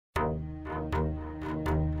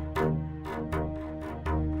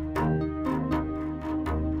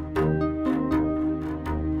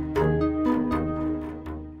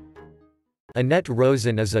Annette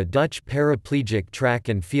Roozen is a Dutch paraplegic track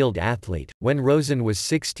and field athlete. When Roozen was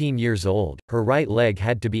 16 years old, her right leg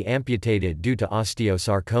had to be amputated due to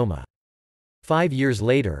osteosarcoma. 5 years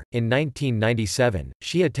later, in 1997,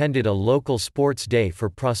 she attended a local sports day for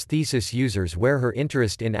prosthesis users where her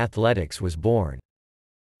interest in athletics was born.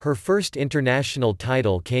 Her first international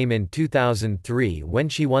title came in 2003 when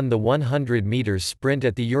she won the 100 meters sprint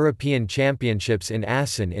at the European Championships in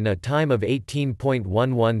Assen in a time of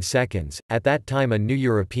 18.11 seconds, at that time a new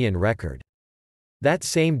European record. That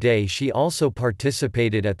same day she also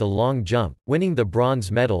participated at the long jump, winning the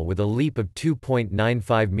bronze medal with a leap of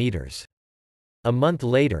 2.95 meters. A month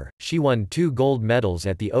later, she won 2 gold medals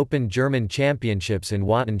at the Open German Championships in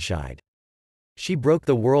Wattenscheid. She broke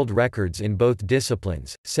the world records in both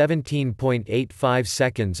disciplines, 17.85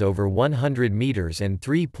 seconds over 100 meters and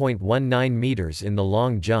 3.19 meters in the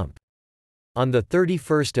long jump. On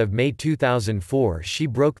 31 May 2004 she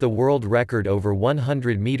broke the world record over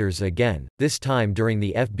 100 meters again, this time during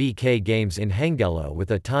the FBK-Games in Hengelo with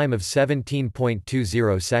a time of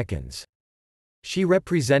 17.20 seconds. She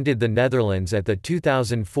represented the Netherlands at the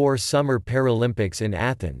 2004 Summer Paralympics in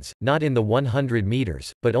Athens, not in the 100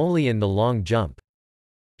 meters, but only in the long jump.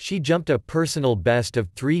 She jumped a personal best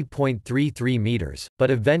of 3.33 meters, but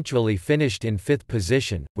eventually finished in 5th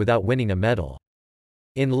position, without winning a medal.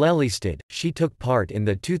 In Lelystad, she took part in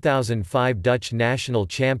the 2005 Dutch National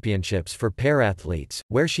Championships for Parathletes,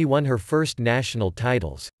 where she won her first national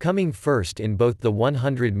titles, coming first in both the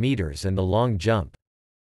 100 meters and the long jump.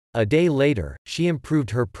 A day later, she improved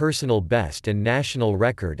her personal best and national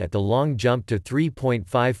record at the long jump to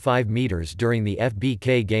 3.55 meters during the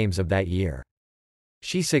FBK-Games of that year.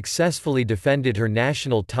 She successfully defended her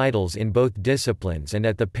national titles in both disciplines, and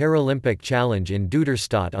at the Paralympic Challenge in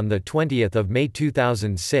Duderstadt on 20 May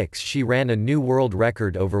 2006 she ran a new world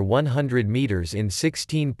record over 100 meters in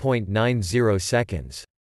 16.90 seconds.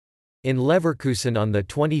 In Leverkusen on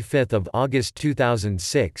 25 August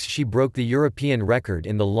 2006 she broke the European record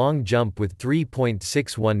in the long jump with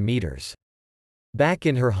 3.61 meters. Back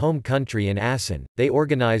in her home country in Assen, they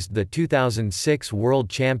organized the 2006 World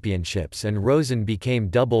Championships and Roozen became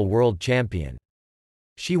double world champion.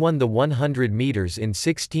 She won the 100 meters in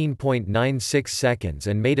 16.96 seconds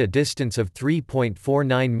and made a distance of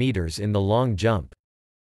 3.49 meters in the long jump.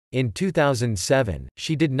 In 2007,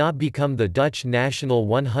 she did not become the Dutch national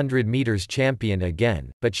 100 meters champion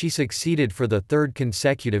again, but she succeeded for the third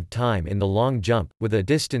consecutive time in the long jump, with a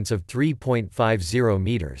distance of 3.50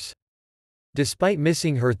 meters. Despite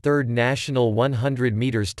missing her third national 100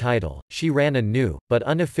 meters title, she ran a new, but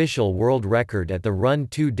unofficial world record at the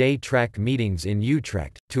Run2Day Track Meetings in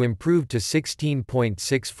Utrecht, to improve to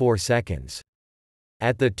 16.64 seconds.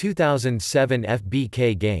 At the 2007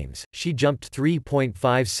 FBK-Games, she jumped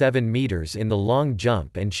 3.57 meters in the long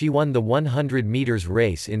jump and she won the 100 meters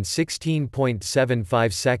race in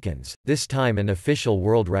 16.75 seconds, this time an official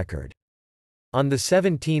world record. On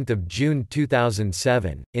 17 June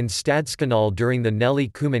 2007, in Stadskanaal during the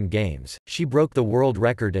Nelli Cooman-Games, she broke the world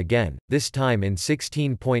record again, this time in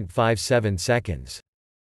 16.57 seconds.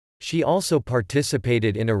 She also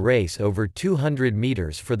participated in a race over 200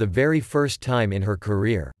 meters for the very first time in her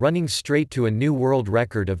career, running straight to a new world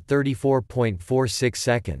record of 34.46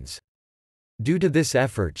 seconds. Due to this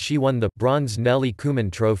effort she won the bronze Nelli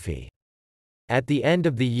Cooman Trophy. At the end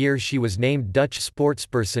of the year she was named Dutch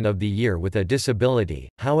Sportsperson of the Year with a disability,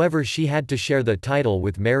 however she had to share the title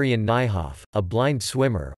with Marion Nijhof, a blind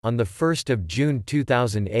swimmer. On 1 June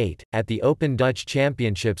 2008, at the Open Dutch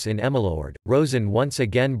Championships in Emmeloord, Roozen once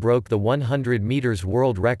again broke the 100 meters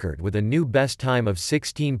world record with a new best time of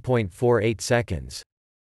 16.48 seconds.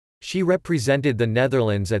 She represented the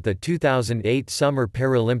Netherlands at the 2008 Summer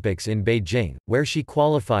Paralympics in Beijing, where she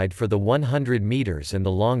qualified for the 100 meters and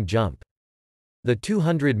the long jump. The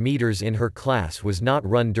 200 meters in her class was not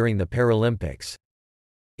run during the Paralympics.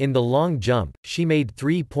 In the long jump, she made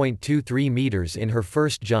 3.23 meters in her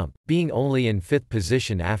first jump, being only in 5th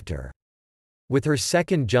position after. With her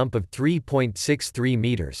second jump of 3.63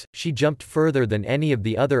 meters, she jumped further than any of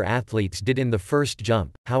the other athletes did in the first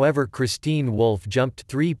jump, however Christine Wolff jumped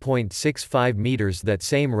 3.65 meters that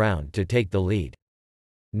same round to take the lead.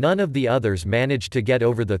 None of the others managed to get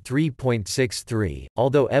over the 3.63,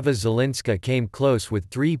 although Ewa Zielinska came close with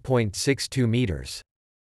 3.62 meters.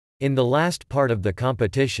 In the last part of the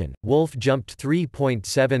competition, Wolff jumped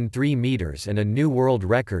 3.73 meters and a new world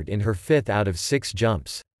record in her 5th out of 6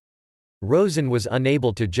 jumps. Roozen was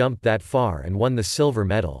unable to jump that far and won the silver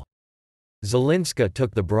medal. Zielinska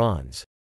took the bronze.